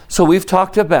So we've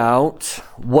talked about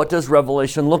what does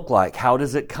revelation look like? How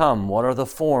does it come? What are the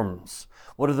forms?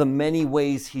 What are the many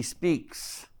ways he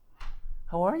speaks?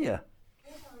 How are you?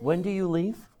 When do you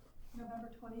leave? November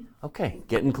 20th. Okay,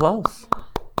 getting close.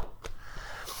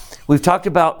 We've talked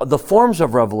about the forms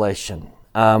of revelation.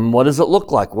 What does it look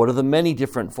like? What are the many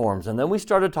different forms? And then we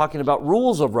started talking about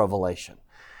rules of revelation.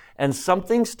 And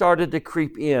something started to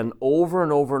creep in over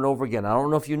and over and over again. I don't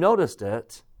know if you noticed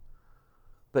it,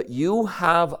 but you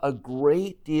have a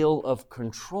great deal of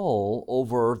control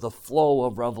over the flow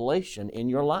of revelation in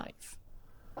your life.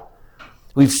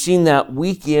 We've seen that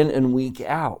week in and week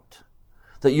out.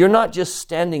 That you're not just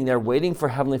standing there waiting for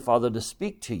Heavenly Father to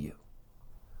speak to you.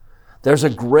 There's a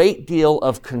great deal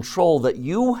of control that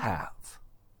you have.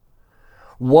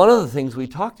 One of the things we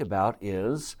talked about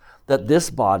is that this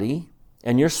body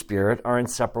and your spirit are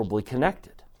inseparably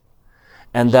connected.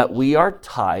 And that we are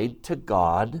tied to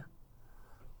God.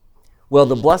 Well,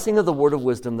 the blessing of the word of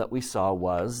wisdom that we saw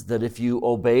was that if you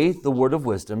obey the word of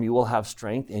wisdom, you will have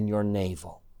strength in your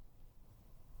navel.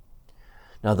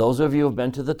 Now, those of you who have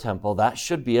been to the temple, that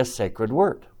should be a sacred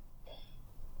word.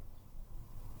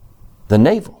 The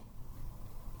navel.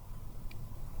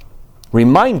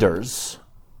 Reminders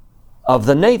of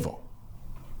the navel.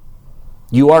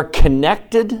 You are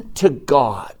connected to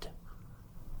God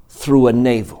through a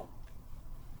navel.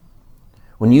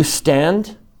 When you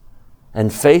stand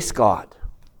and face God,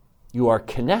 you are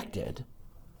connected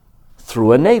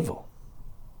through a navel.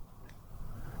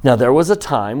 Now, there was a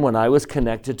time when I was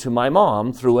connected to my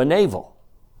mom through a navel.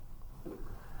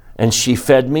 And she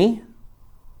fed me.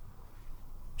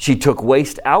 She took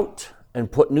waste out and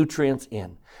put nutrients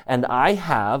in. And I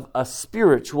have a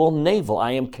spiritual navel.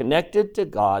 I am connected to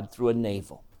God through a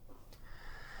navel.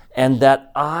 And that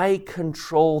I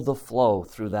control the flow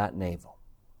through that navel.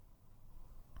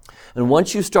 And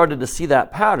once you started to see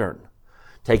that pattern,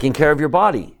 taking care of your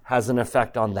body has an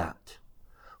effect on that.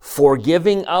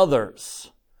 Forgiving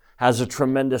others has a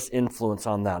tremendous influence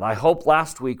on that. I hope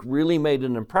last week really made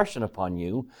an impression upon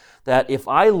you that if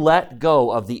I let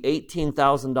go of the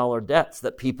 $18,000 debts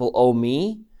that people owe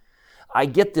me, I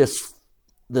get this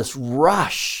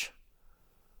rush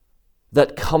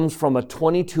that comes from a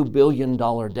 $22 billion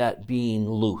debt being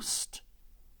loosed.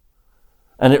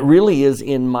 And it really is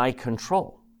in my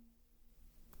control.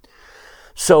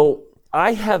 So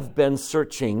I have been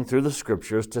searching through the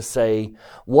scriptures to say,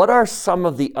 what are some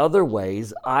of the other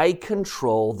ways I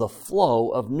control the flow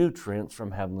of nutrients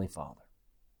from Heavenly Father?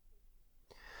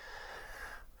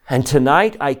 And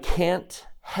tonight I can't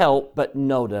help but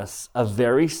notice a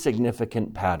very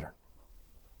significant pattern.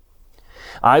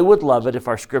 I would love it if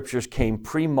our scriptures came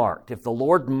pre-marked, if the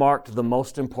Lord marked the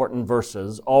most important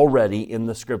verses already in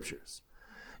the scriptures.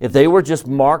 If they were just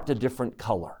marked a different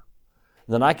color.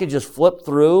 Then I could just flip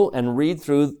through and read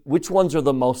through which ones are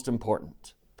the most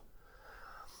important.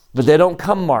 But they don't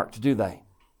come marked, do they?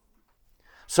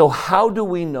 So how do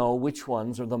we know which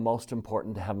ones are the most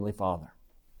important to Heavenly Father?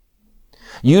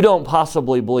 You don't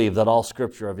possibly believe that all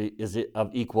Scripture is of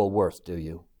equal worth, do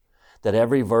you? That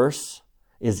every verse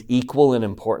is equal in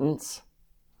importance?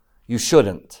 You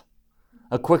shouldn't.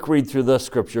 A quick read through the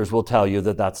Scriptures will tell you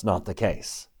that that's not the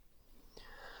case.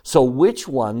 So which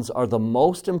ones are the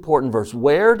most important verse?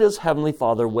 Where does Heavenly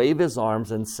Father wave His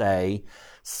arms and say,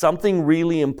 something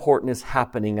really important is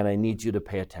happening and I need you to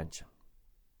pay attention?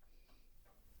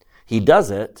 He does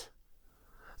it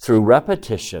through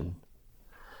repetition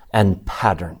and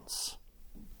patterns.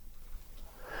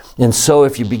 And so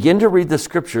if you begin to read the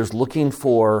scriptures looking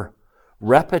for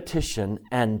repetition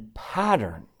and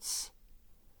patterns,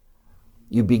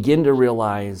 you begin to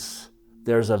realize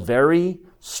there's a very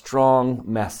strong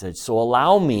message. So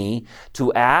allow me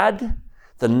to add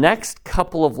the next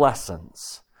couple of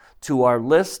lessons to our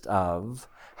list of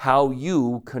how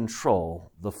you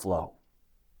control the flow.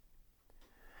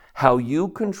 How you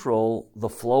control the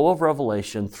flow of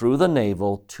revelation through the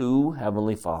navel to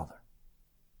Heavenly Father.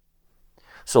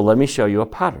 So let me show you a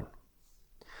pattern.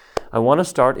 I want to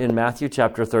start in Matthew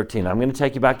chapter 13. I'm going to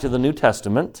take you back to the New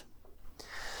Testament.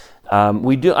 I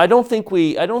don't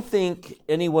think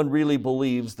anyone really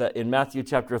believes that in Matthew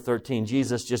chapter 13,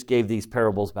 Jesus just gave these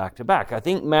parables back to back. I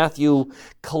think Matthew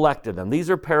collected them. These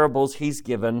are parables he's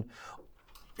given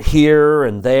here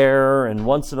and there and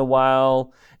once in a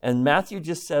while. And Matthew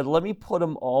just said, let me put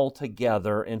them all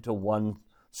together into one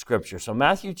scripture. So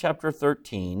Matthew chapter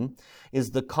 13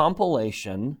 is the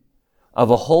compilation of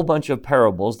a whole bunch of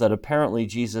parables that apparently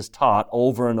Jesus taught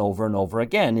over and over and over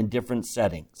again in different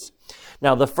settings.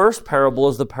 Now, the first parable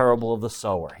is the parable of the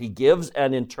sower. He gives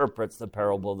and interprets the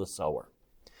parable of the sower.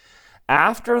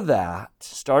 After that,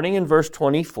 starting in verse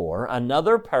 24,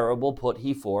 another parable put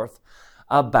he forth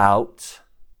about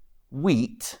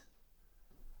wheat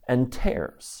and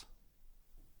tares.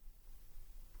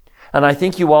 And I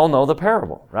think you all know the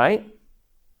parable, right?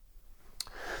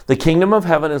 The kingdom of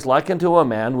heaven is like unto a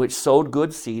man which sowed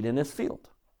good seed in his field.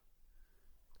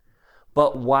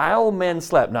 But while men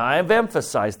slept, now I've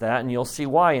emphasized that, and you'll see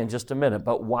why in just a minute,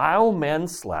 but while men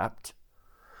slept,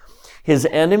 his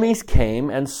enemies came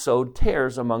and sowed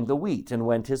tares among the wheat and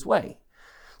went his way.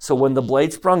 So when the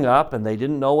blade sprung up and they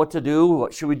didn't know what to do,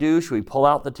 what should we do? Should we pull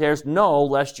out the tares? No,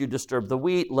 lest you disturb the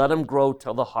wheat. Let them grow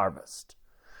till the harvest.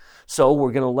 So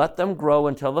we're going to let them grow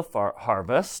until the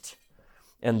harvest,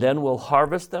 and then we'll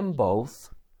harvest them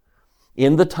both.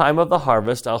 In the time of the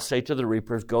harvest, I'll say to the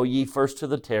reapers, go ye first to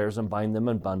the tares and bind them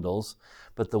in bundles,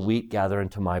 but the wheat gather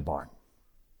into my barn.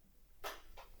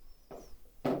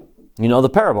 You know the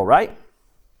parable, right?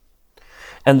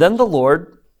 And then the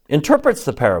Lord interprets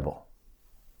the parable.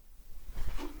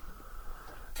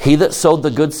 He that sowed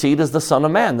the good seed is the Son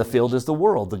of Man. The field is the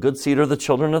world. The good seed are the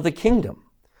children of the kingdom.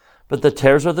 But the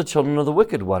tares are the children of the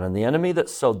wicked one. And the enemy that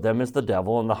sowed them is the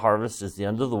devil. And the harvest is the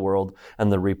end of the world.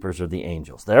 And the reapers are the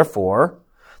angels. Therefore,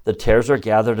 the tares are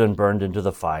gathered and burned into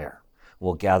the fire.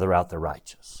 We'll gather out the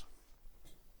righteous.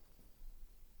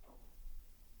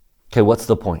 Okay, what's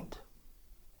the point?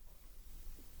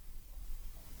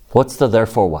 What's the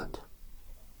therefore what?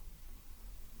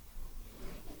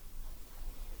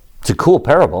 It's a cool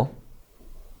parable.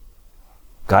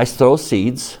 Guy throws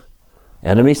seeds.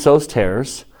 Enemy sows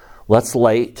tares. Let's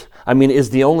late. I mean,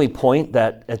 is the only point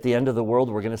that at the end of the world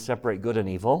we're going to separate good and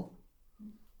evil?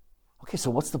 Okay,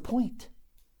 so what's the point?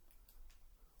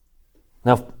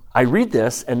 Now, I read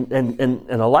this and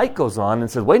a light goes on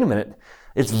and says, wait a minute.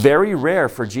 It's very rare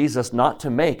for Jesus not to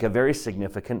make a very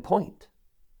significant point.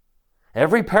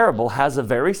 Every parable has a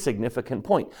very significant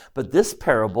point, but this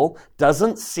parable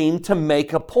doesn't seem to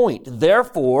make a point.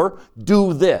 Therefore,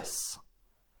 do this.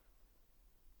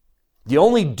 The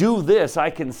only do this I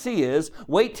can see is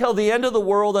wait till the end of the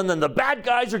world and then the bad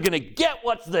guys are going to get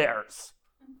what's theirs.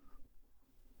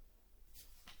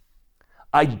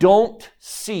 I don't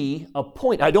see a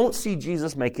point. I don't see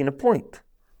Jesus making a point.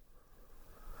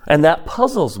 And that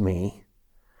puzzles me.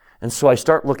 And so I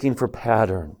start looking for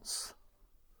patterns.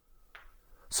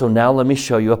 So now let me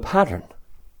show you a pattern.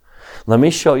 Let me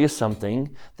show you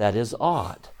something that is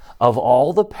odd. Of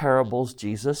all the parables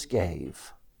Jesus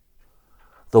gave,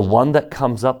 the one that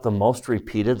comes up the most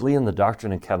repeatedly in the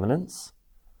Doctrine and Covenants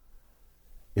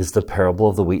is the parable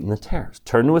of the wheat and the tares.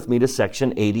 Turn with me to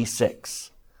section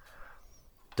 86.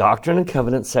 Doctrine and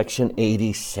Covenants, section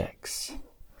 86.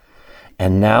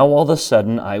 And now all of a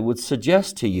sudden I would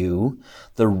suggest to you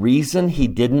the reason he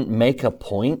didn't make a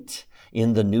point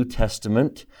in the New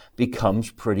Testament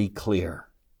becomes pretty clear.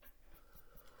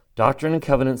 Doctrine and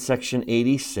Covenants, section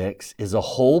 86, is a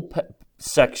whole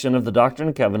section of the Doctrine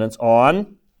and Covenants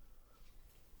on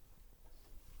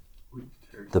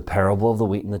the parable of the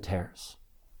wheat and the tares.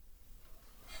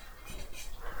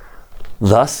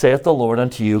 Thus saith the Lord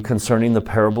unto you concerning the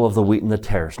parable of the wheat and the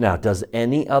tares. Now, does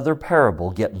any other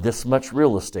parable get this much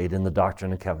real estate in the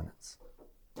Doctrine and Covenants?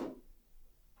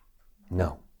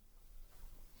 No.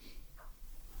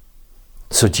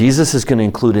 So Jesus is going to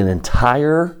include an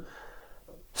entire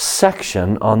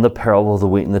section on the parable of the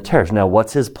wheat and the tares. Now,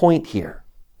 what's his point here?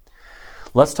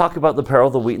 Let's talk about the parable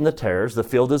of the wheat and the tares. The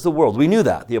field is the world. We knew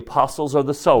that. The apostles are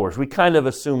the sowers. We kind of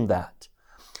assumed that.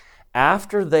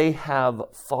 After they have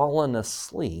fallen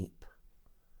asleep,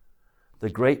 the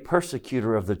great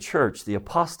persecutor of the church, the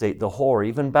apostate, the whore,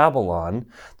 even Babylon,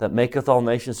 that maketh all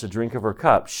nations to drink of her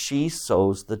cup, she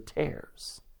sows the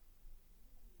tares.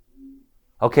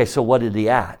 Okay, so what did he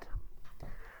add?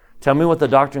 Tell me what the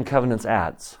Doctrine and Covenants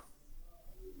adds.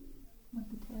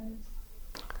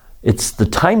 It's the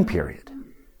time period.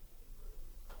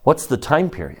 What's the time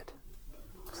period?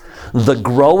 The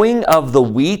growing of the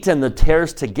wheat and the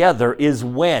tares together is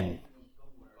when?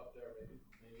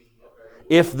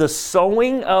 If the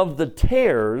sowing of the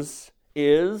tares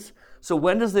is, so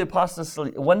when does the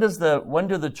apostasy, when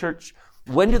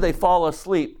do they fall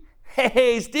asleep?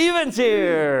 Hey, Stephen's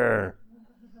here!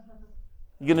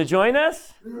 You going to join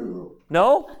us?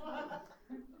 No?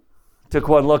 Took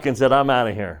one look and said, I'm out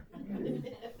of here.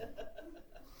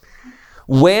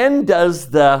 Notice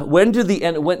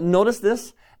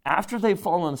this? After they've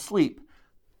fallen asleep,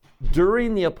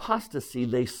 during the apostasy,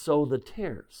 they sow the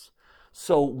tares.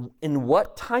 So in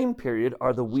what time period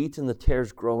are the wheat and the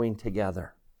tares growing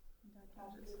together?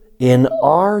 In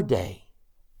our day.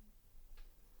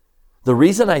 The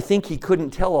reason I think he couldn't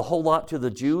tell a whole lot to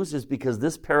the Jews is because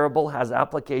this parable has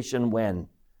application when?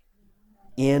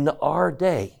 in our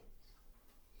day.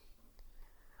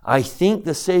 I think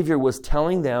the Savior was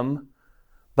telling them,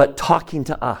 but talking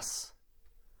to us.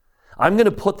 I'm going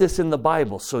to put this in the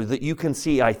Bible so that you can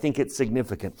see I think it's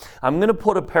significant. I'm going to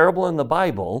put a parable in the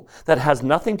Bible that has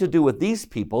nothing to do with these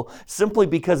people simply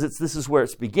because this is where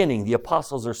it's beginning. The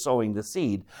apostles are sowing the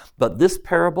seed. But this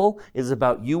parable is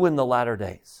about you in the latter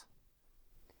days.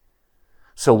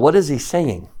 So what is he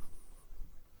saying?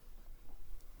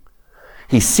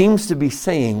 He seems to be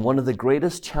saying one of the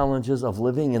greatest challenges of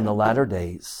living in the latter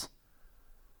days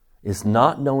is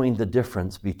not knowing the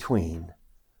difference between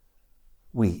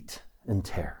wheat and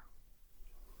tare.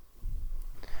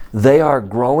 They are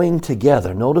growing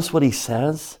together. Notice what he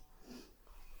says.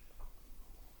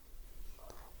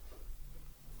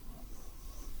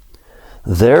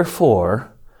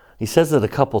 Therefore, he says it a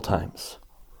couple times.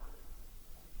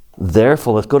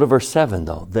 Therefore, let's go to verse 7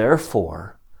 though.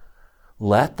 Therefore,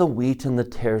 let the wheat and the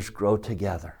tares grow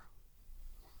together.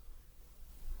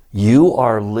 You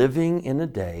are living in a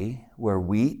day where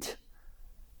wheat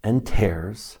and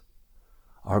tares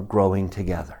are growing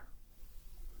together.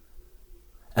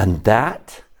 And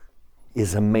that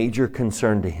is a major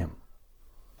concern to him.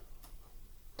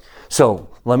 So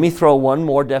let me throw one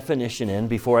more definition in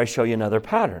before I show you another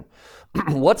pattern.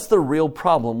 What's the real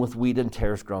problem with wheat and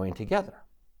tares growing together?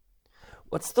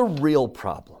 What's the real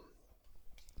problem?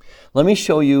 Let me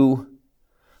show you,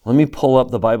 let me pull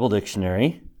up the Bible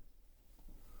dictionary.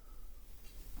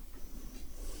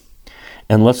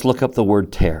 And let's look up the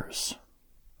word tares.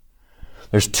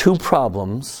 There's two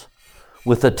problems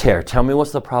with a tare. Tell me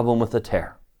what's the problem with a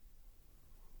tare?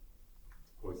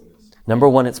 Poisonous. Number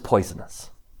one, it's poisonous.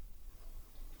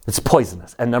 It's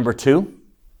poisonous. And number two,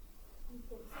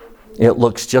 it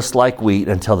looks just like wheat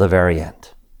until the very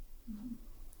end.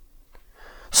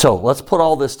 So let's put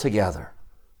all this together.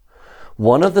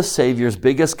 One of the Savior's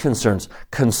biggest concerns,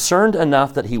 concerned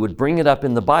enough that he would bring it up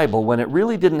in the Bible when it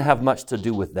really didn't have much to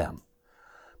do with them.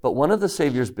 But one of the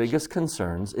Savior's biggest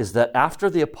concerns is that after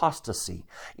the apostasy,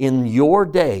 in your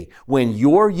day, when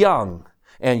you're young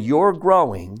and you're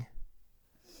growing,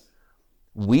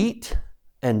 wheat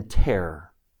and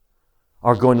tare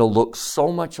are going to look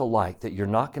so much alike that you're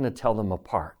not going to tell them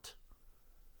apart.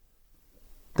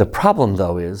 The problem,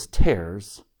 though, is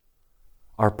tares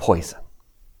are poison.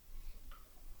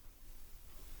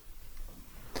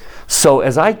 So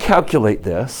as I calculate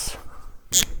this,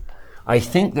 I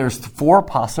think there's 4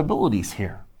 possibilities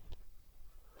here.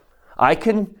 I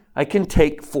can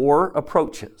take 4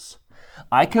 approaches.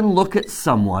 I can look at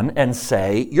someone and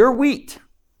say, you're wheat.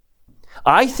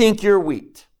 I think you're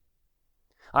wheat.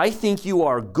 I think you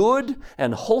are good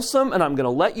and wholesome, and I'm going to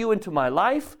let you into my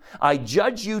life. I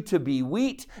judge you to be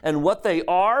wheat, and what they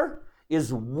are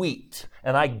is wheat,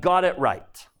 and I got it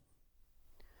right.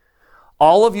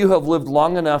 All of you have lived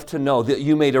long enough to know that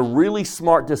you made a really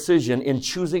smart decision in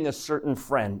choosing a certain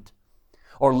friend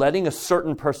or letting a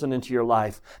certain person into your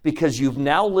life because you've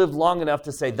now lived long enough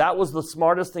to say, that was the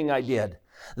smartest thing I did.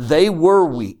 They were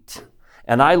wheat,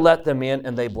 and I let them in,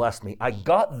 and they blessed me. I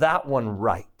got that one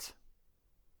right.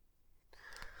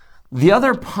 The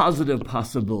other positive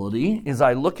possibility is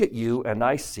I look at you and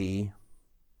I see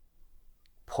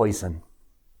poison.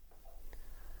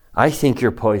 I think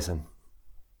you're poison.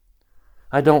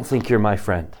 I don't think you're my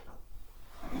friend.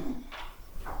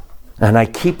 And I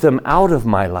keep them out of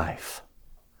my life.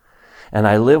 And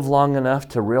I live long enough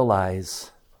to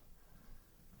realize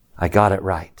I got it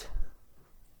right.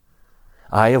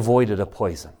 I avoided a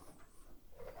poison.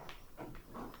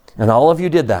 And all of you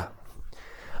did that.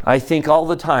 I think all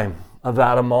the time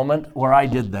about a moment where I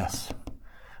did this.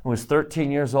 I was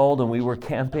 13 years old and we were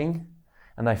camping,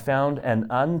 and I found an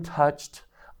untouched,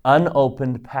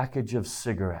 unopened package of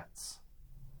cigarettes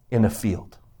in a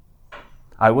field.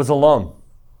 I was alone.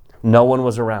 No one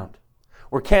was around.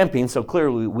 We're camping, so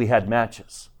clearly we had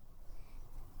matches.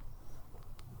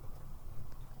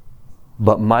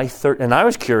 But and I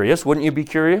was curious, wouldn't you be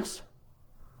curious?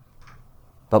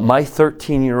 But my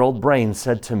 13-year-old brain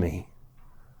said to me,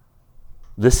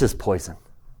 this is poison.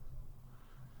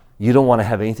 You don't want to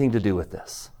have anything to do with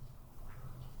this.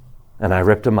 And I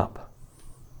ripped them up.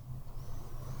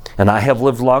 And I have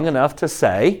lived long enough to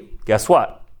say, guess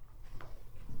what?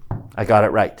 I got it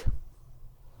right.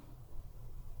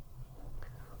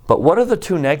 But what are the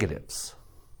 2 negatives?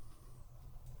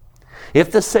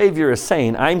 If the Savior is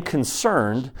saying, I'm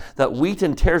concerned that wheat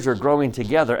and tares are growing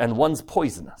together and one's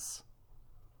poisonous,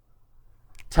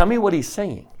 tell me what he's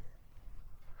saying.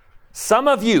 Some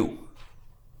of you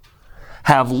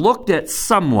have looked at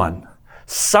someone,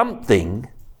 something,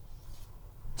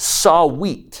 saw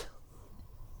wheat,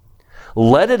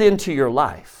 let it into your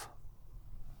life,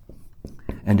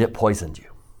 and it poisoned you.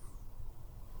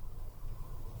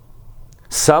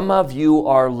 Some of you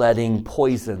are letting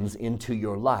poisons into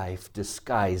your life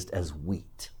disguised as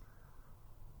wheat.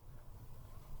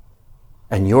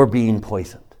 And you're being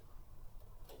poisoned.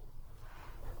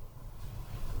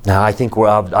 Now, I think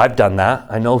I've done that.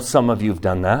 I know some of you have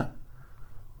done that.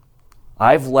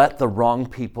 I've let the wrong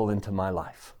people into my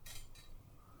life.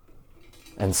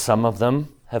 And some of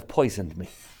them have poisoned me.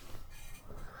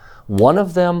 One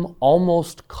of them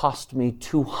almost cost me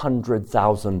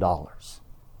 $200,000.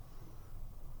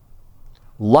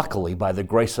 Luckily, by the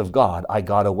grace of God, I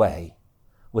got away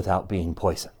without being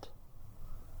poisoned.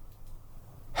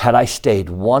 Had I stayed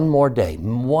one more day,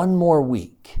 one more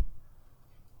week,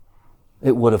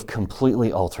 it would have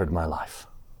completely altered my life.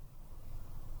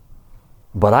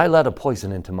 But I let a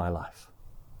poison into my life.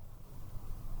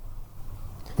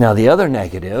 Now, the other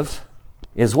negative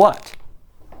is what?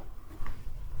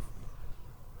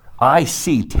 I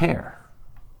see tare.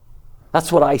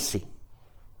 That's what I see.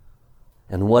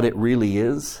 And what it really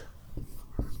is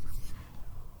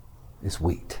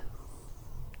wheat.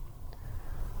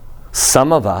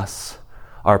 Some of us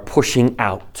are pushing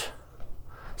out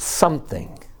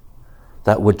something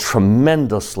that would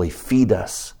tremendously feed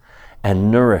us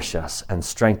and nourish us and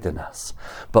strengthen us.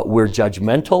 But we're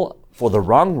judgmental for the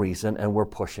wrong reason and we're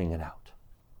pushing it out.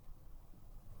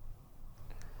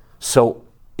 So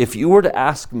if you were to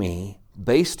ask me,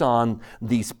 based on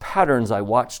these patterns I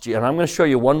watched you, and I'm going to show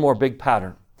you one more big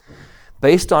pattern.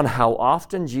 Based on how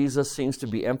often Jesus seems to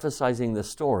be emphasizing this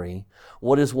story,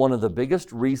 what is one of the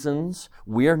biggest reasons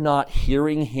we're not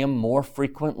hearing him more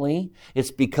frequently?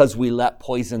 It's because we let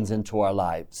poisons into our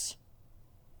lives.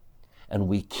 And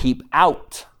we keep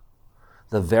out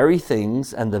the very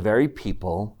things and the very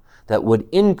people that would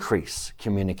increase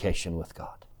communication with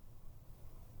God.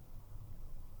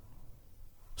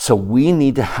 So we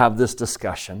need to have this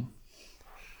discussion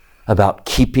about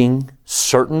keeping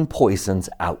certain poisons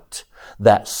out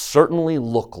that certainly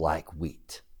look like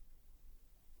wheat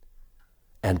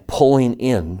and pulling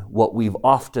in what we've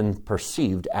often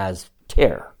perceived as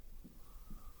tare.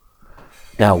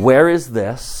 Now, where is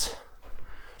this?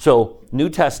 So, New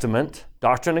Testament,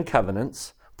 Doctrine and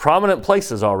Covenants, prominent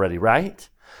places already, right?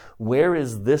 Where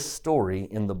is this story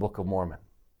in the Book of Mormon?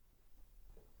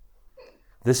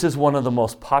 This is one of the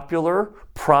most popular,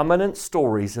 prominent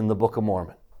stories in the Book of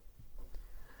Mormon.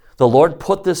 The Lord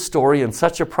put this story in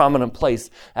such a prominent place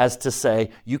as to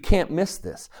say, you can't miss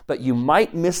this, but you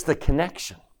might miss the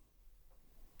connection.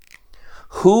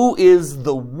 Who is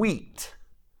the wheat?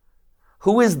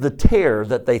 Who is the tare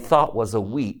that they thought was a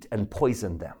wheat and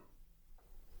poisoned them?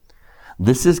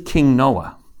 This is King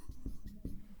Noah.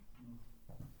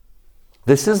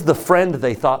 This is the friend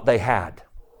they thought they had,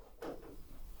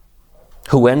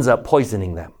 who ends up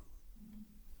poisoning them.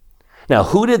 Now,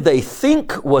 who did they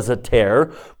think was a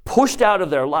tare, pushed out of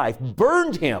their life,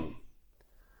 burned him?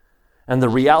 And the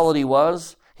reality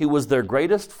was, he was their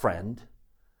greatest friend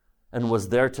and was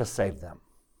there to save them.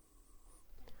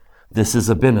 This is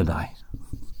Abinadi.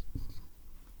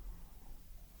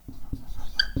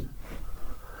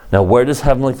 Now, where does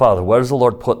Heavenly Father, where does the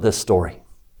Lord put this story?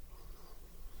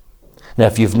 Now,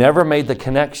 if you've never made the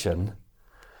connection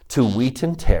to wheat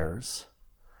and tares,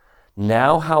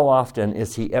 now how often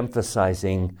is he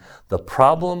emphasizing the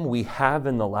problem we have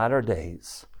in the latter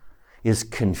days is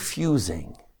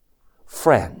confusing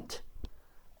friend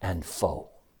and foe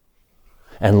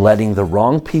and letting the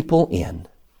wrong people in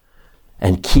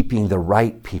and keeping the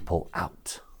right people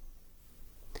out.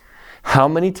 How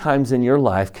many times in your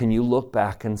life can you look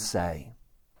back and say,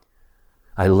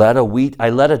 I let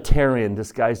a tare in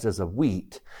disguised as a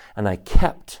wheat, and I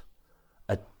kept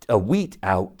a wheat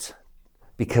out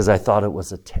because I thought it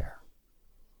was a tare.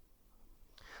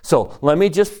 So let me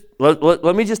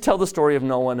just tell the story of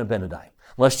Noah and Abinadi.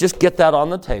 Let's just get that on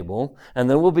the table, and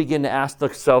then we'll begin to ask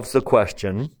ourselves the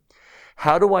question,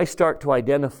 how do I start to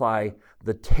identify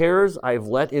the tares I've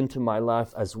let into my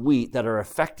life as wheat that are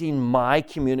affecting my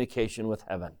communication with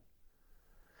heaven?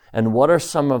 And what are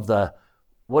some of the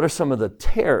wheats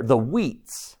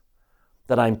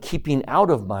that I'm keeping out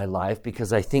of my life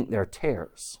because I think they're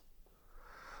tares?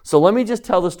 So let me just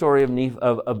tell the story of Noah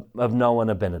and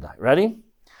Abinadi. Ready?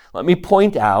 Let me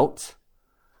point out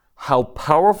how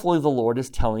powerfully the Lord is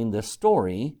telling this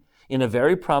story in a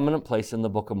very prominent place in the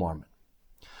Book of Mormon.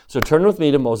 So turn with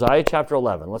me to Mosiah chapter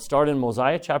 11. Let's start in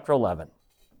Mosiah chapter 11.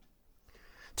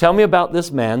 Tell me about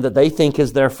this man that they think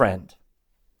is their friend.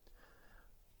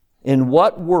 In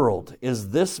what world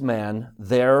is this man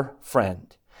their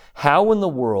friend? How in the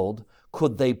world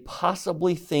could they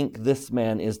possibly think this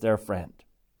man is their friend?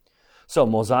 So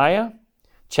Mosiah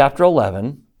chapter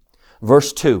 11,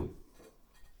 Verse 2.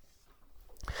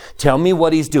 Tell me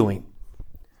what he's doing.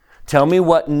 Tell me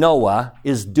what Noah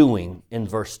is doing in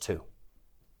verse 2.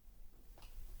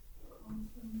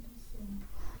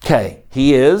 Okay,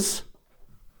 he is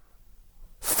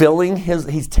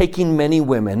he's taking many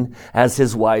women as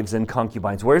his wives and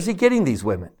concubines. Where is he getting these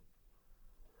women?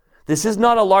 This is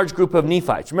not a large group of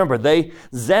Nephites. Remember,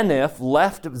 Zeniph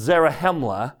left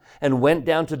Zarahemla and went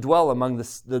down to dwell among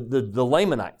the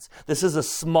Lamanites. This is a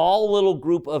small little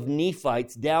group of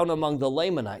Nephites down among the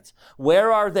Lamanites.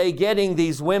 Where are they getting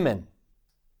these women?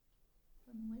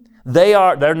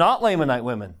 They're not Lamanite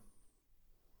women.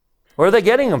 Where are they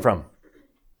getting them from?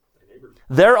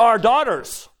 They're our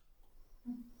daughters.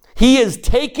 He is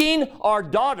taking our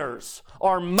daughters,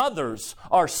 our mothers,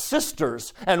 our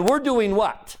sisters, and we're doing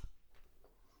what?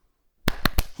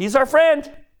 He's our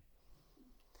friend.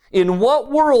 In what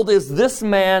world is this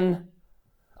man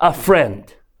a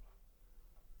friend?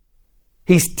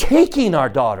 He's taking our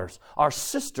daughters, our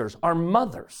sisters, our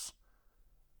mothers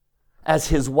as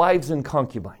his wives and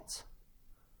concubines.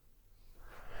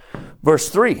 Verse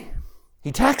 3,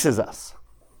 he taxes us.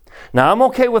 Now, I'm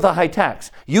okay with a high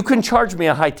tax. You can charge me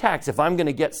a high tax if I'm going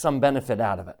to get some benefit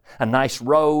out of it. A nice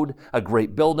road, a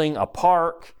great building, a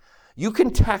park. You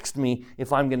can tax me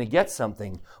if I'm going to get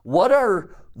something. What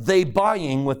are they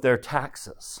buying with their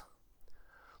taxes?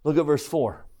 Look at verse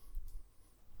 4.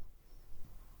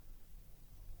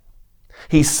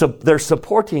 They're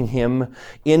supporting him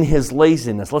in his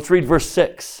laziness. Let's read verse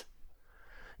 6.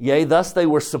 Yea, thus they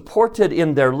were supported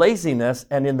in their laziness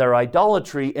and in their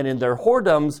idolatry and in their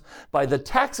whoredoms by the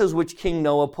taxes which King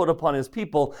Noah put upon his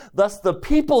people. Thus the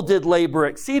people did labor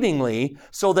exceedingly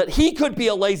so that he could be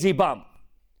a lazy bum.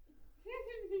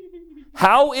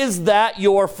 How is that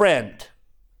your friend?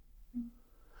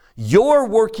 You're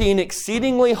working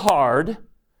exceedingly hard.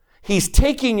 He's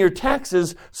taking your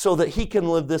taxes so that he can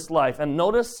live this life. And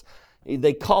notice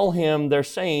they're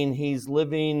saying he's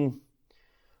living.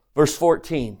 Verse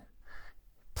 14,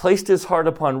 placed his heart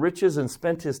upon riches and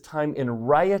spent his time in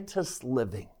riotous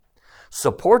living,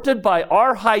 supported by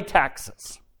our high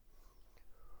taxes.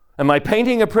 Am I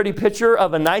painting a pretty picture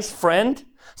of a nice friend?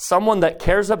 Someone that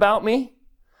cares about me?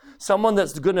 Someone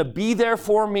that's going to be there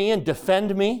for me and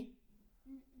defend me?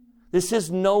 This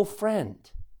is no friend.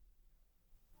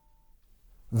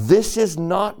 This is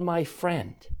not my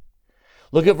friend.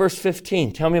 Look at verse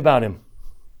 15. Tell me about him.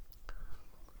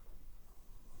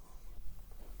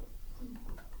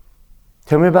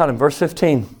 Tell me about him. Verse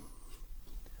 15.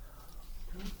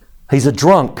 He's a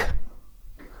drunk.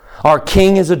 Our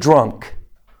king is a drunk.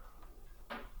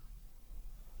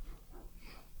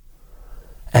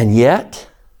 And yet,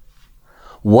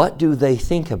 what do they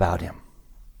think about him?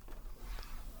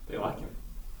 They like him.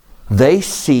 They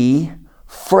see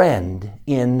friend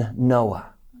in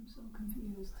Noah. I'm so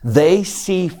confused. They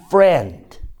see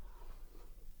friend.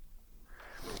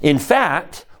 In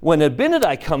fact, when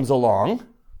Abinadi comes along,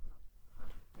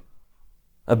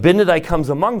 Abinadi comes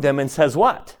among them and says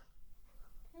what?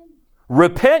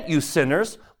 Repent, you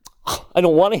sinners. I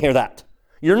don't want to hear that.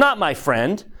 You're not my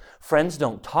friend. Friends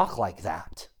don't talk like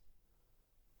that.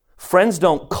 Friends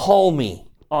don't call me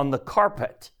on the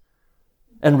carpet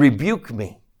and rebuke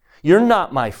me. You're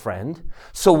not my friend.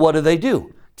 So what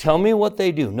do? Tell me what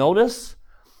they do. Notice,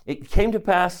 it came to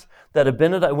pass that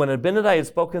when Abinadi had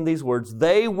spoken these words,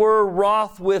 they were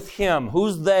wroth with him.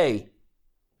 Who's they?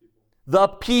 The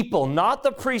people, not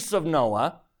the priests of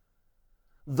Noah.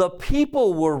 The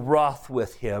people were wroth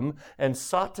with him and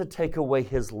sought to take away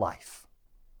his life.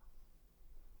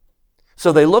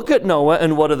 So they look at Noah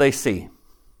and what do they see?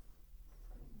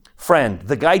 Friend,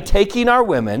 the guy taking our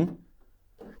women,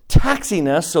 taxing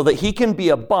us so that he can be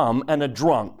a bum and a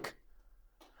drunk.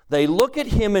 They look at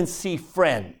him and see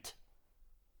friend.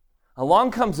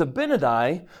 Along comes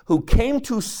Abinadi, who came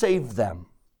to save them,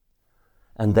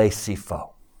 and they see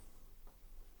foe.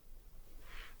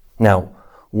 Now,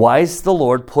 why is the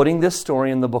Lord putting this story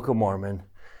in the Book of Mormon?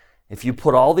 If you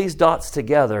put all these dots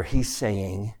together, he's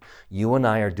saying, you and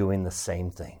I are doing the same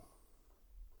thing.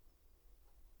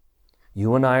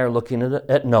 You and I are looking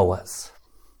at Noah's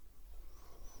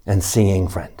and seeing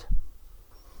friend.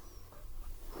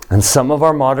 And some of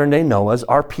our modern day Noahs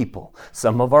are people.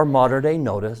 Some of our modern day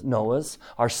Noahs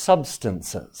are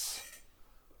substances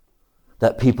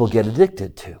that people get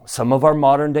addicted to. Some of our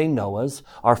modern day Noahs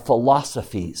are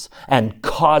philosophies and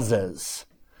causes.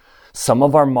 Some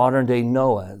of our modern day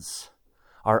Noahs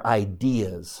are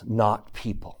ideas, not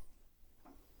people.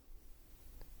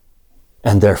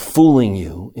 And they're fooling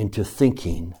you into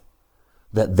thinking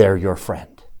that they're your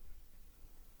friend.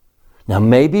 Now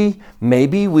maybe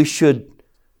we should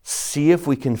see if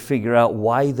we can figure out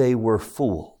why they were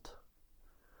fooled.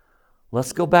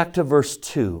 Let's go back to verse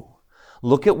 2.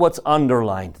 Look at what's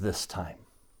underlined this time.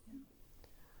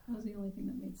 That was the only thing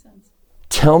that made sense.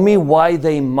 Tell me why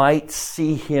they might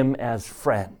see him as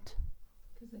friend.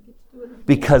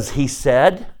 Because he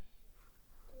said,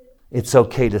 it's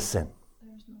okay to sin.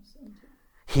 There's no sin to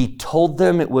it. He told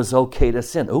them it was okay to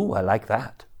sin. Ooh, I like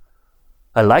that.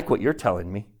 I like what you're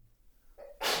telling me.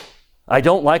 I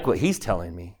don't like what he's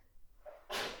telling me.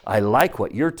 I like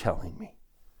what you're telling me.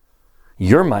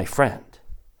 You're my friend.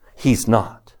 He's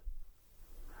not.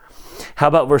 How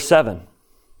about verse 7?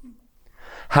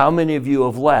 How many of you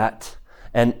have let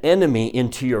an enemy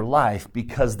into your life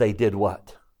because they did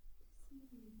what?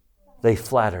 They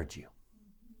flattered you.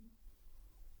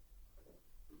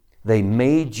 They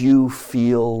made you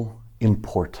feel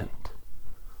important.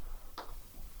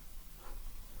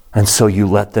 And so you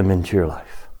let them into your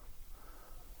life.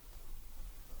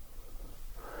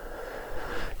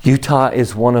 Utah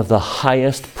is one of the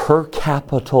highest per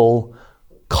capita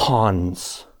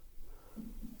cons.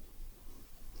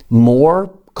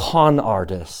 More con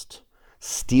artists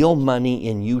steal money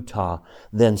in Utah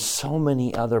than so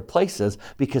many other places,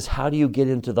 because how do you get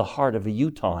into the heart of a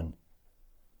Utahn?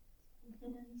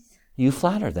 You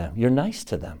flatter them. You're nice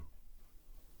to them.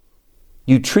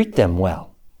 You treat them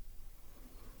well.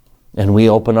 And we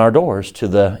open our doors to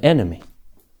the enemy.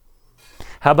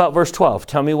 How about verse 12?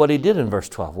 Tell me what he did in verse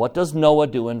 12. What does Noah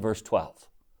do in verse 12?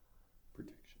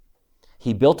 Protection.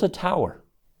 He built a tower.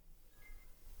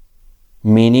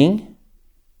 Meaning,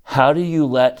 how do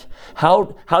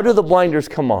the blinders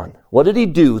come on? What did he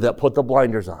do that put the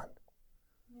blinders on?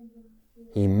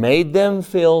 He made them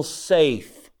feel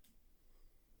safe.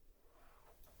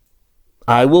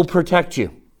 I will protect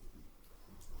you.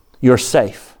 You're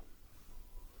safe.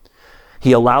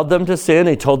 He allowed them to sin.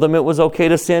 He told them it was okay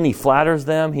to sin. He flatters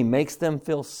them. He makes them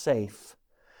feel safe.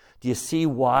 Do you see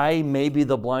why maybe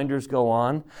the blinders go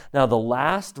on? Now, the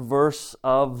last verse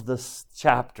of this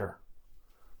chapter,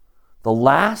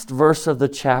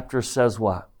 says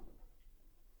what?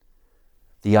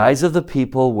 The eyes of the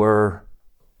people were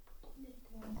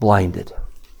blinded.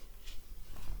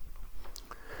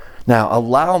 Now,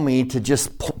 allow me to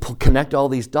just connect all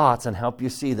these dots and help you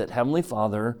see that Heavenly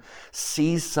Father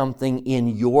sees something in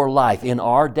your life, in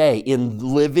our day, in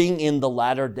living in the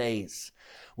latter days,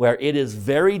 where it is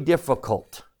very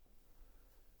difficult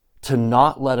to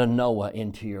not let a Noah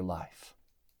into your life.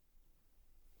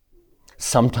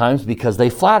 Sometimes because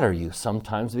they flatter you.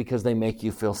 Sometimes because they make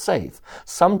you feel safe.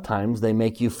 Sometimes they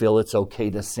make you feel it's okay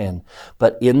to sin.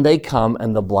 But in they come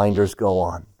and the blinders go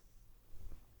on.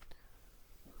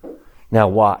 Now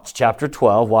watch, chapter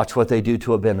 12, watch what they do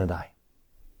to Abinadi.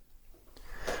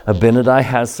 Abinadi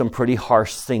has some pretty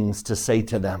harsh things to say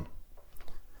to them.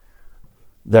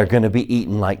 They're going to be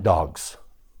eaten like dogs,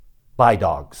 by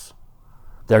dogs.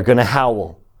 They're going to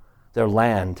howl. Their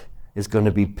land is going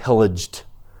to be pillaged,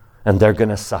 and they're going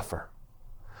to suffer.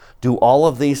 Do all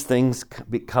of these things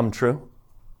become true?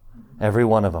 Every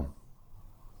one of them.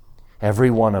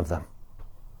 Every one of them.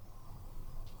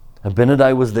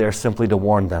 Abinadi was there simply to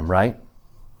warn them, right?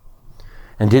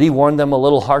 And did he warn them a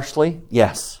little harshly?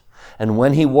 Yes. And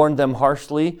when he warned them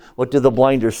harshly, what did the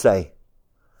blinders say?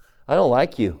 I don't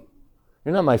like you.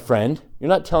 You're not my friend. You're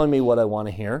not telling me what I want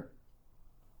to hear.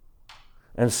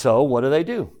 And so, what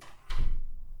do?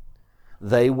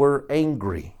 They were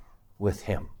angry with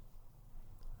him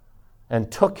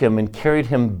and took him and carried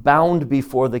him bound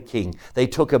before the king. They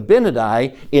took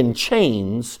Abinadi in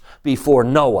chains before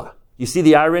Noah. You see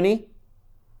the irony?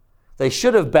 They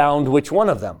should have bound which one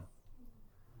of them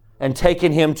and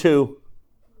taken him to,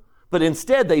 but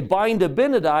instead they bind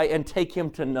Abinadi and take him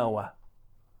to Noah.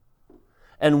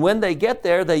 And when they get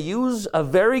there, they use a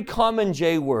very common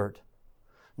J word.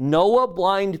 Noah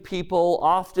blind people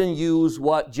often use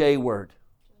what J word?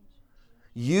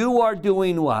 You are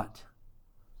doing what?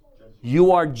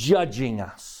 You are judging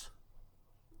us.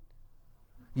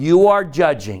 You are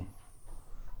judging.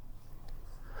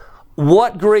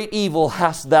 What great evil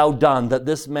hast thou done that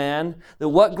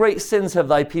what great sins have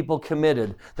thy people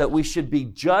committed that we should be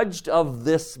judged of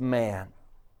this man?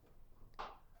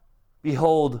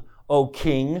 Behold, O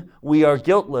king, we are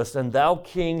guiltless, and thou,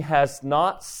 king, hast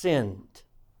not sinned.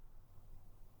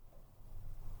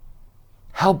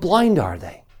 How blind are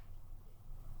they?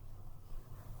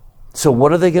 So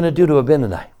what are they going to do to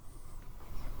Abinadi?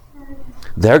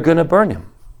 They're going to burn him.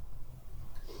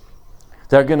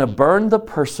 They're going to burn the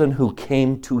person who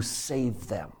came to save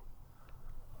them.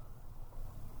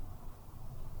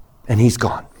 And he's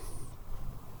gone.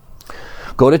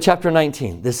 Go to chapter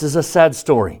 19. This is a sad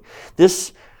story.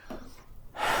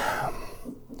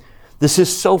 This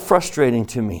is so frustrating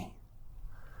to me.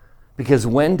 Because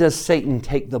when does Satan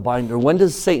take the binder? When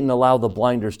does Satan allow the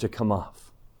blinders to come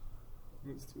off?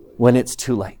 When it's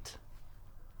too late.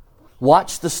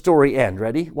 Watch the story end.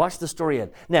 Ready? Watch the story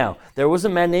end. Now, there was a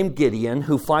man named Gideon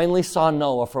who finally saw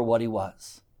Noah for what he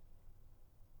was.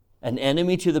 An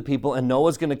enemy to the people, and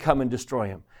Noah's going to come and destroy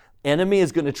him.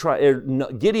 Gideon's going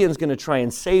to try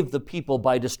and save the people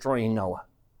by destroying Noah.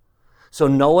 So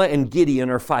Noah and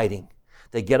Gideon are fighting.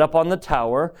 They get up on the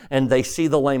tower and they see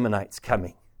the Lamanites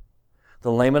coming.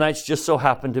 The Lamanites just so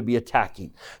happen to be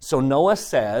attacking. So Noah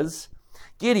says,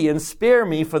 Gideon, spare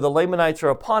me, for the Lamanites are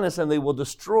upon us, and they will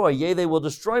destroy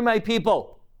my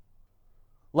people.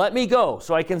 Let me go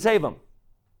so I can save them.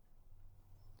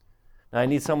 Now I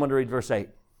need someone to read verse 8.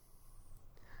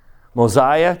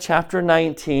 Mosiah chapter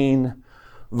 19,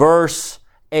 verse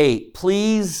 8.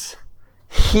 Please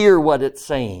hear what it's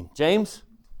saying. James?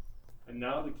 And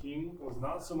now the king was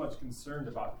not so much concerned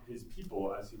about his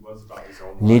people as he was about his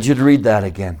own life. Need you to read that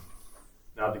again.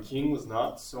 Now the king was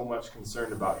not so much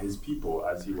concerned about his people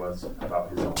as he was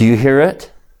about his own. Do you hear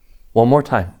it? One more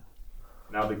time.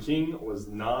 Now the king was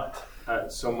not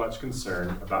so much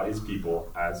concerned about his people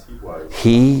as he was.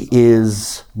 He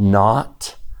is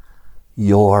not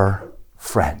your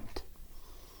friend.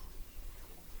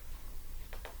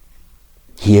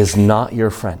 He is not your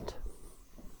friend.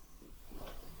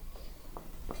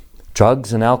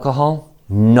 Drugs and alcohol,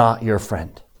 not your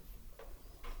friend.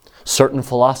 Certain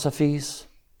philosophies,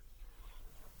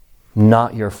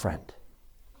 not your friend.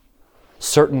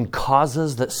 Certain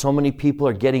causes that so many people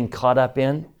are getting caught up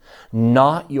in,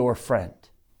 not your friend.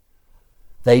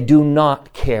 They do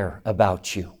not care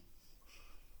about you.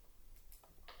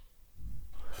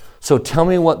 So tell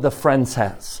me what the friend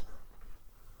says.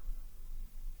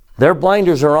 Their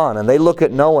blinders are on and they look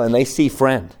at Noah and they see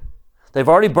friend. They've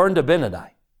already burned Abinadi.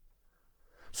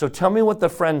 So tell me what the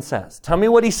friend says. Tell me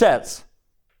what he says.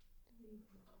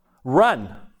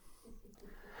 Run.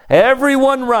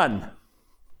 Everyone run.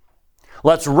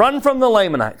 Let's run from the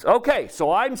Lamanites. Okay,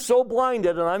 so I'm so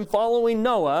blinded and I'm following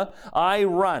Noah, I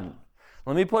run.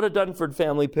 Let me put a Dunford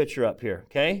family picture up here,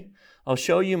 okay? I'll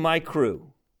show you my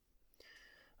crew.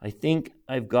 I think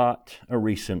I've got a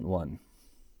recent one.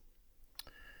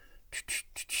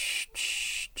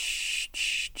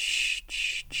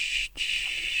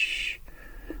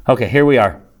 Okay, here we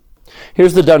are.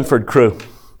 Here's the Dunford crew.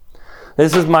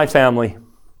 This is my family.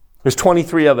 There's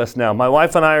 23 of us now. My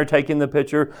wife and I are taking the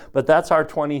picture, but that's our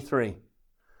 23.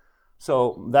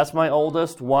 So that's my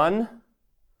oldest. 1,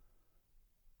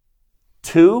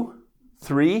 2,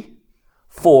 3,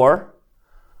 4,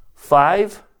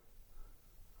 5.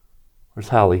 Where's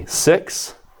Hallie?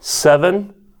 6,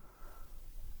 7,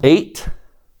 8,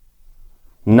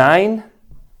 9,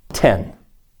 10.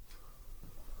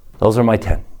 Those are my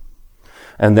 10.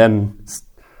 And then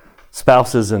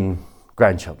spouses and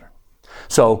grandchildren.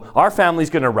 So our family's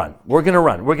going to run. We're going to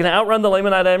run. We're going to outrun the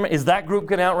Lamanite army. Is that group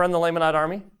going to outrun the Lamanite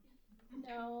army?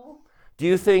 No. Do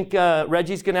you think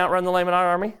Reggie's going to outrun the Lamanite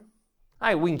army?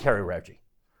 We can carry Reggie.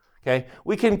 Okay?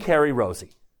 We can carry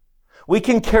Rosie. We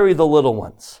can carry the little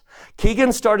ones.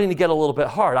 Keegan's starting to get a little bit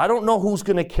hard. I don't know who's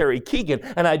going to carry Keegan,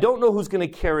 and I don't know who's going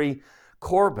to carry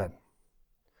Corbin.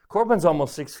 Corbin's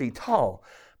almost 6 feet tall,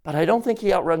 but I don't think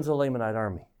he outruns the Lamanite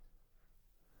army.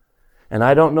 And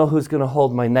I don't know who's going to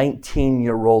hold my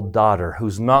 19-year-old daughter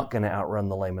who's not going to outrun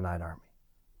the Lamanite army.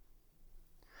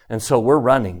 And so we're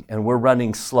running, and we're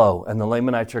running slow, and the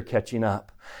Lamanites are catching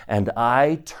up. And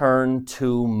I turn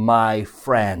to my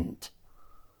friend,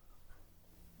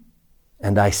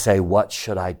 and I say, what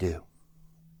should I do?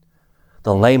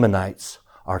 The Lamanites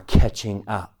are catching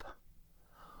up.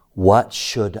 What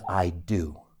should I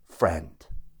do, friend?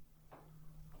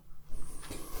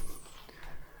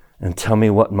 And tell me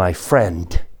what my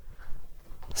friend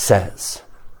says.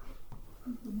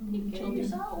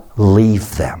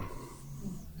 Leave them.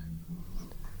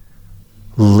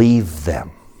 Leave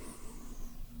them.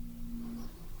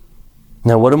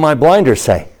 Now, what do my blinders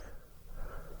say?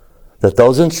 That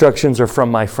those instructions are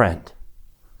from my friend.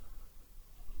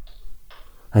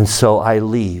 And so I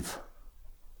leave.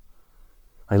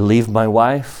 I leave my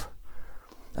wife.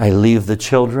 I leave the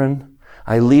children.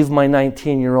 I leave my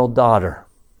 19-year-old daughter.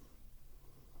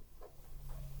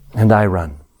 And I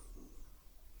run.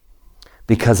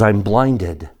 Because I'm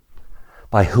blinded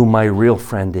by who my real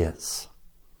friend is.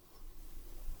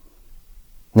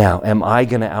 Now, am I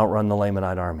going to outrun the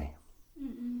Lamanite army?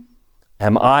 Mm-mm.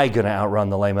 Am I going to outrun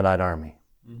the Lamanite army?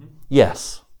 Mm-hmm.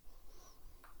 Yes.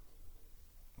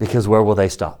 Because where will they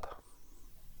stop?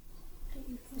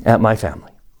 At my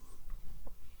family.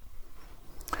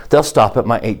 They'll stop at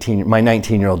my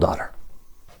 19-year-old daughter.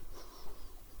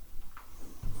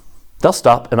 They'll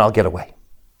stop and I'll get away.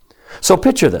 So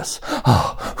picture this.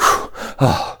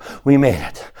 Oh, we made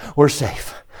it. We're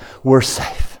safe. We're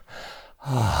safe.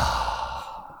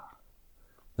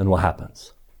 Then what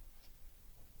happens?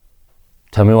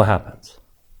 Tell me what happens.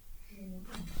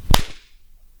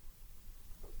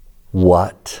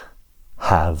 What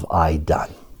have I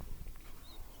done?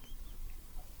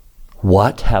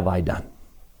 What have I done?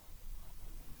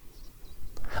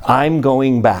 I'm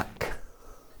going back.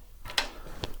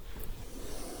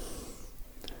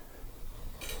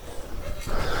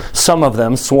 Some of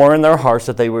them swore in their hearts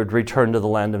that they would return to the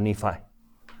land of Nephi.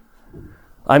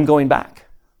 I'm going back.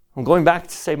 I'm going back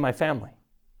to save my family.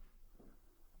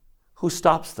 Who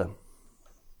stops them?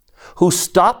 Who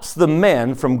stops the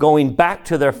men from going back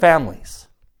to their families?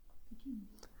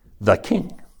 The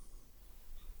king.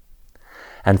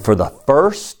 And for the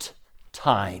first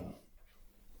time,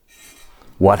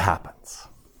 what happens?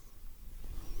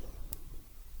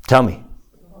 Tell me.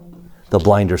 The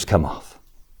blinders come off.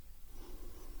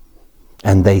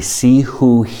 And they see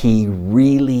who he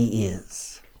really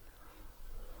is.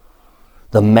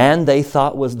 The man they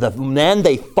thought was the man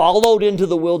they followed into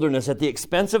the wilderness at the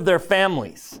expense of their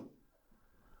families.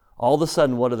 All of a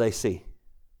sudden, what do they see?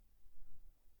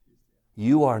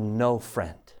 You are no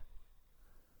friend.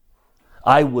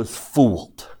 I was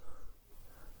fooled.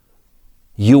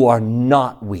 You are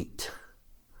not wheat.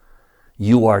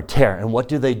 You are tare. And what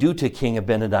do they do to King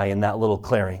Abinadi in that little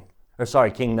clearing?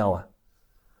 King Noah.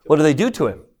 What do they do to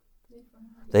him?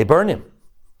 They burn him.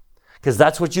 Because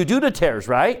that's what you do to tares,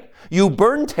 right? You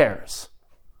burn tares.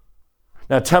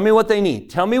 Now tell me what they need.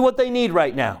 Tell me what they need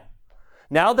right now.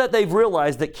 Now that they've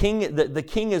realized that the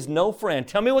king is no friend,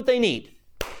 tell me what they need.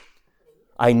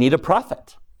 I need a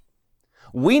prophet.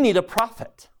 We need a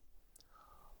prophet.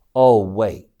 Oh,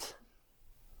 wait.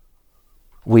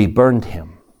 We burned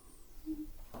him.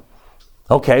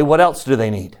 Okay, what else do they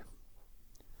need?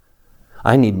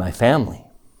 I need my family.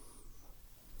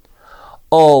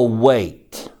 Oh,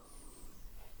 wait.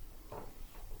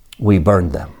 We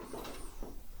burned them.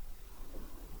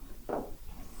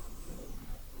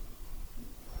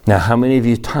 Now, how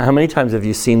many times have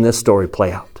you seen this story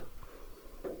play out?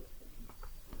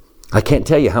 I can't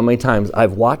tell you how many times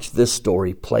I've watched this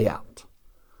story play out.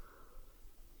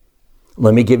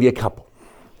 Let me give you a couple.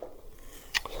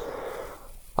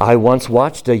 I once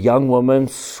watched a young woman,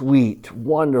 sweet,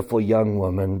 wonderful young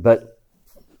woman, but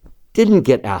didn't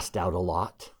get asked out a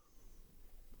lot.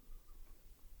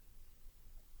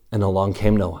 And along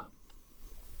came Noah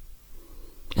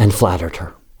and flattered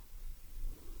her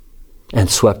and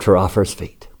swept her off her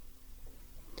feet.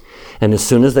 And as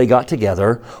soon as they got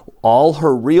together, all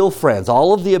her real friends,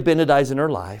 all of the Abinadis in her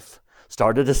life,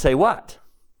 started to say what?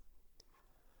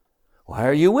 Why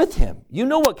are you with him? You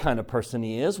know what kind of person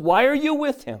he is. Why are you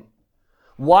with him?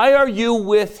 Why are you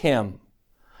with him?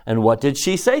 And what did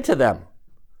she say to them?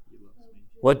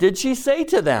 What did she say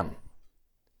to them?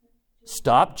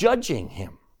 Stop judging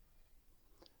him.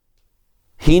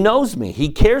 He knows me. He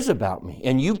cares about me.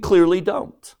 And you clearly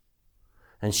don't.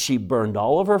 And she burned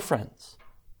all of her friends.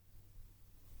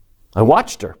 I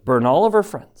watched her burn all of her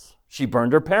friends. She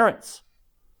burned her parents.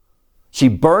 She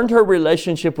burned her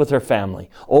relationship with her family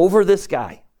over this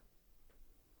guy.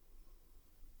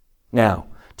 Now,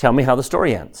 tell me how the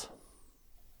story ends.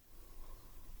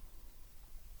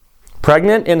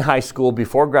 Pregnant in high school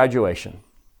before graduation.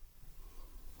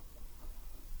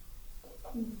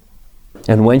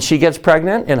 And when she gets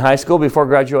pregnant in high school before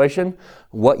graduation,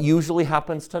 what usually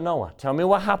happens to Noah? Tell me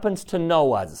what happens to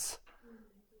Noah's.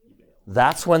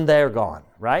 That's when they're gone,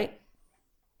 right?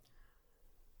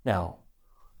 Now,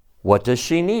 what does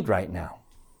she need right now?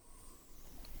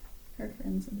 Her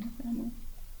friends and her family.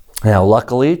 Now,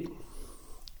 luckily,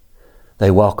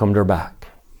 they welcomed her back.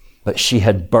 But she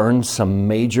had burned some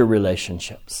major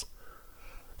relationships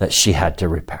that she had to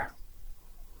repair.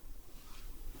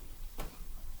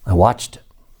 I watched it.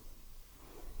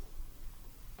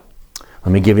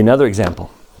 Let me give you another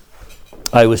example.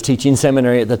 I was teaching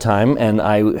seminary at the time, and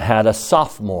I had a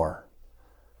sophomore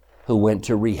who went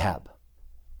to rehab.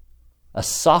 A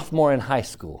sophomore in high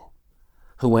school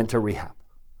who went to rehab.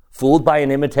 Fooled by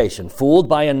an imitation, fooled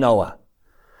by a Noah.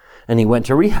 And he went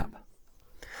to rehab.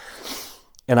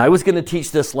 And I was going to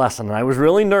teach this lesson, and I was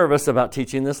really nervous about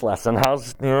teaching this lesson.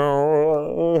 How's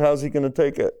he going to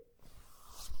take it?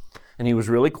 And he was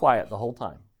really quiet the whole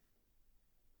time.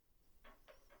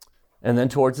 And then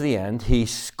towards the end, he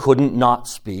couldn't not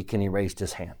speak, and he raised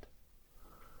his hand.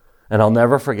 And I'll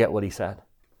never forget what he said.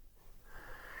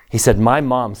 He said, my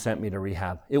mom sent me to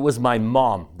rehab. It was my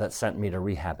mom that sent me to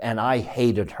rehab, and I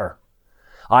hated her.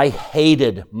 I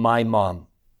hated my mom.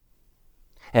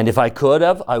 And if I could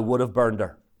have, I would have burned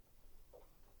her.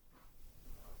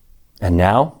 And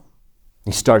now,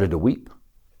 he started to weep.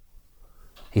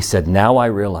 He said, now I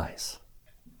realize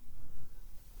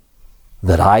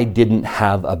that I didn't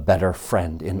have a better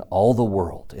friend in all the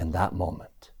world in that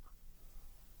moment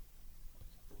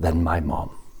than my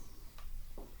mom.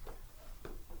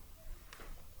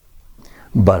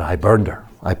 But I burned her.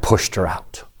 I pushed her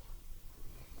out.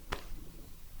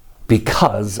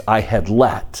 Because I had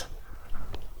let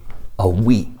a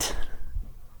wheat,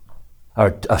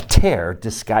 or a tare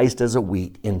disguised as a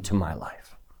wheat, into my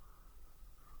life.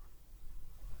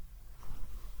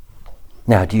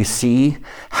 Now, do you see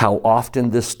how often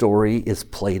this story is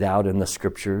played out in the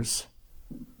scriptures?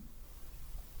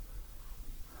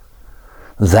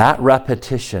 That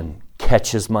repetition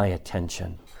catches my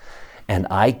attention, and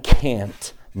I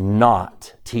can't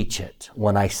not teach it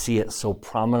when I see it so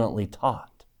prominently taught.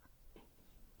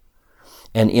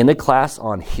 And in a class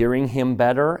on hearing him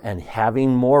better and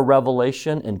having more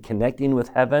revelation and connecting with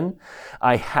heaven,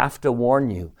 I have to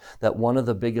warn you that one of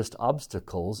the biggest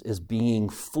obstacles is being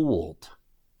fooled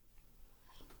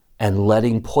and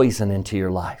letting poison into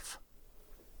your life.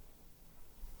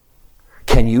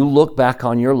 Can you look back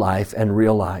on your life and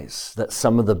realize that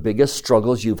some of the biggest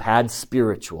struggles you've had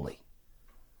spiritually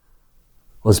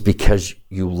was because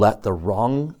you let the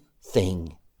wrong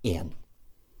thing in?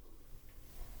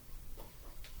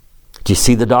 Do you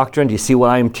see the doctrine? Do you see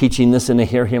why I'm teaching this in a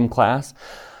Hear Him class?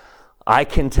 I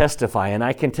can testify, and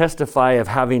I can testify of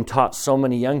having taught so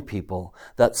many young people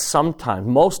that sometimes,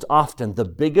 most often, the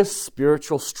biggest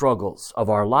spiritual struggles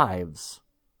of our lives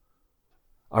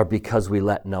are because we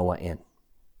let Noah in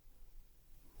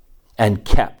and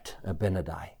kept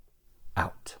Abinadi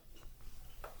out.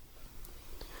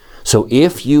 So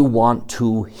if you want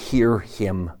to hear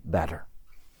him better,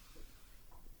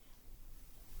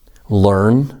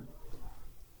 learn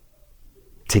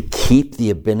to keep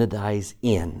the Abinadis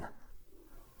in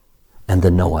and the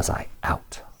Noahs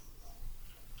out.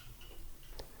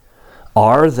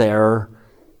 Are there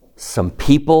some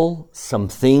people, some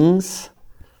things,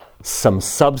 some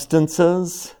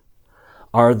substances?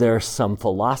 Are there some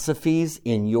philosophies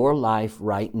in your life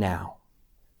right now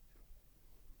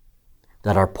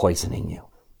that are poisoning you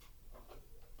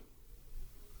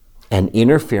and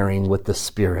interfering with the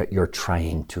spirit you're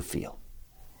trying to feel?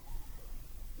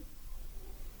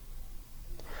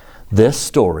 This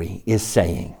story is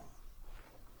saying,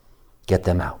 get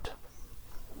them out.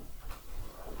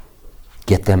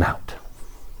 Get them out.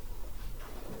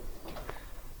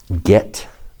 Get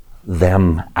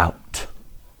them out.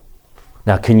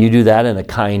 Now, can you do that in a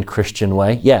kind Christian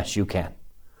way? Yes, you can.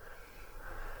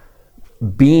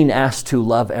 Being asked to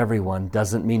love everyone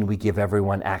doesn't mean we give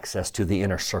everyone access to the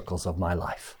inner circles of my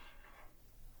life.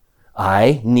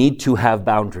 I need to have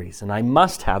boundaries, and I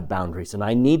must have boundaries, and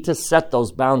I need to set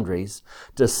those boundaries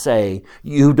to say,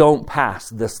 you don't pass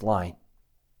this line.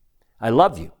 I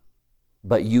love you,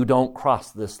 but you don't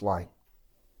cross this line.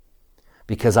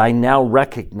 Because I now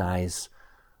recognize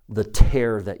the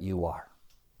tare that you are.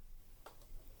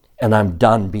 And I'm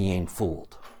done being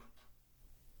fooled.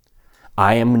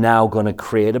 I am now going to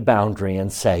create a boundary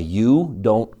and say, you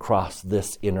don't cross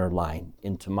this inner line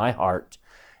into my heart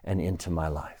and into my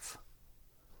life.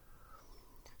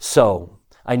 So,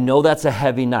 I know that's a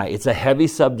heavy night. It's a heavy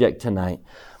subject tonight.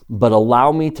 But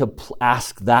allow me to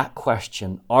ask that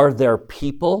question. Are there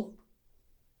people?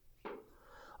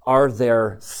 Are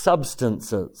there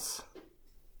substances?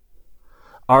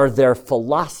 Are there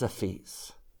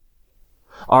philosophies?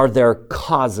 Are there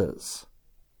causes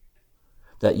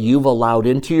that you've allowed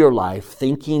into your life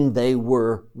thinking they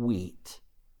were wheat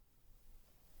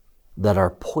that are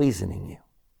poisoning you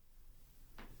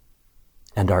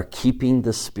and are keeping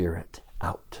the spirit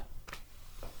out?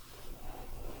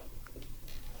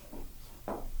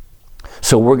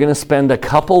 So we're going to spend a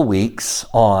couple weeks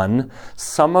on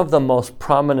some of the most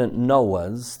prominent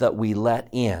Noahs that we let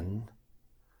in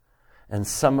and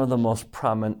some of the most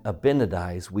prominent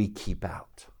Abinadis we keep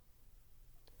out.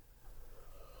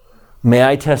 May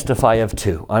I testify of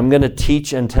two? I'm going to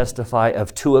teach and testify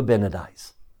of two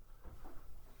Abinadis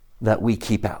that we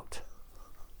keep out.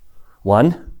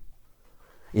 One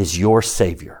is your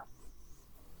Savior.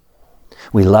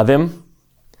 We love him,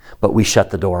 but we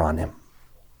shut the door on him.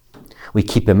 We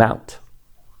keep him out.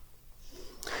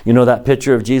 You know that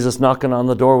picture of Jesus knocking on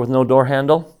the door with no door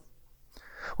handle?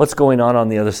 What's going on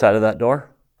the other side of that door?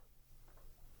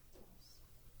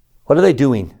 What are they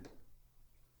doing?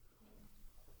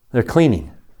 They're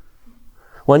cleaning.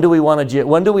 When do we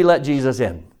let Jesus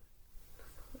in?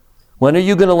 When are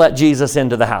you going to let Jesus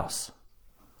into the house?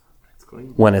 It's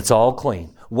clean. When it's all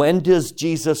clean. When does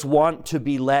Jesus want to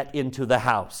be let into the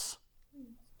house?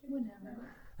 Whenever.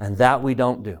 And that we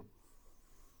don't do.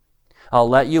 I'll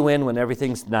let you in when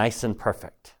everything's nice and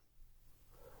perfect.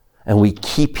 And we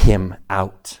keep him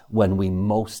out when we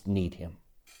most need him.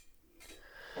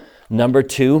 Number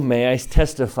 2, may I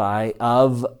testify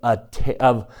of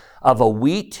a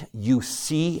wheat you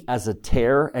see as a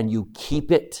tare and you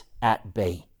keep it at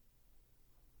bay.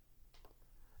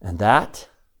 And that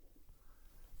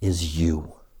is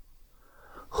you.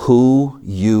 Who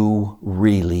you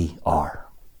really are.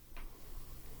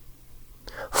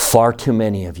 Far too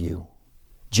many of you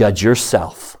judge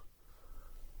yourself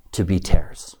to be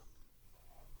tares.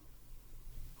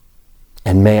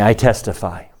 And may I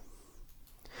testify,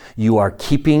 you are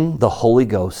keeping the Holy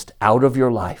Ghost out of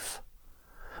your life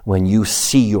when you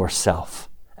see yourself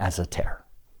as a tare.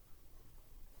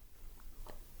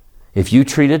 If you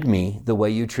treated me the way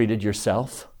you treated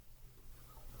yourself,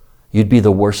 you'd be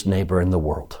the worst neighbor in the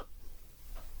world.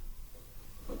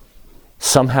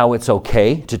 Somehow it's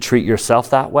okay to treat yourself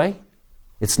that way.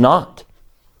 It's not.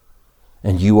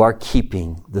 And you are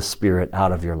keeping the Spirit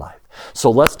out of your life.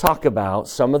 So let's talk about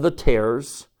some of the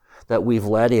tares that we've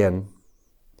let in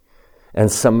and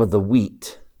some of the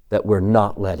wheat that we're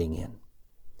not letting in.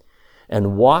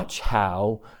 And watch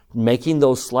how making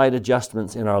those slight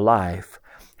adjustments in our life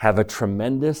have a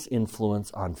tremendous influence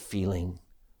on feeling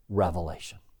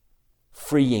revelation.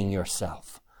 Freeing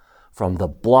yourself from the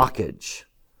blockage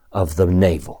of the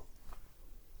navel.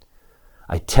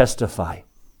 I testify,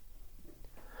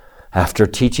 after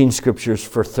teaching scriptures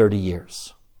for 30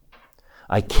 years,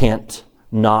 I can't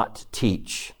not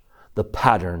teach the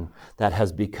pattern that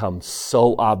has become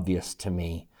so obvious to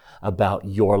me about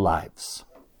your lives.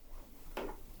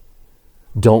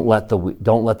 Don't let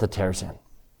the tares in.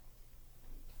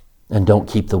 And don't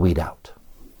keep the wheat out.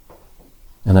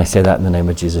 And I say that in the name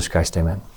of Jesus Christ, amen.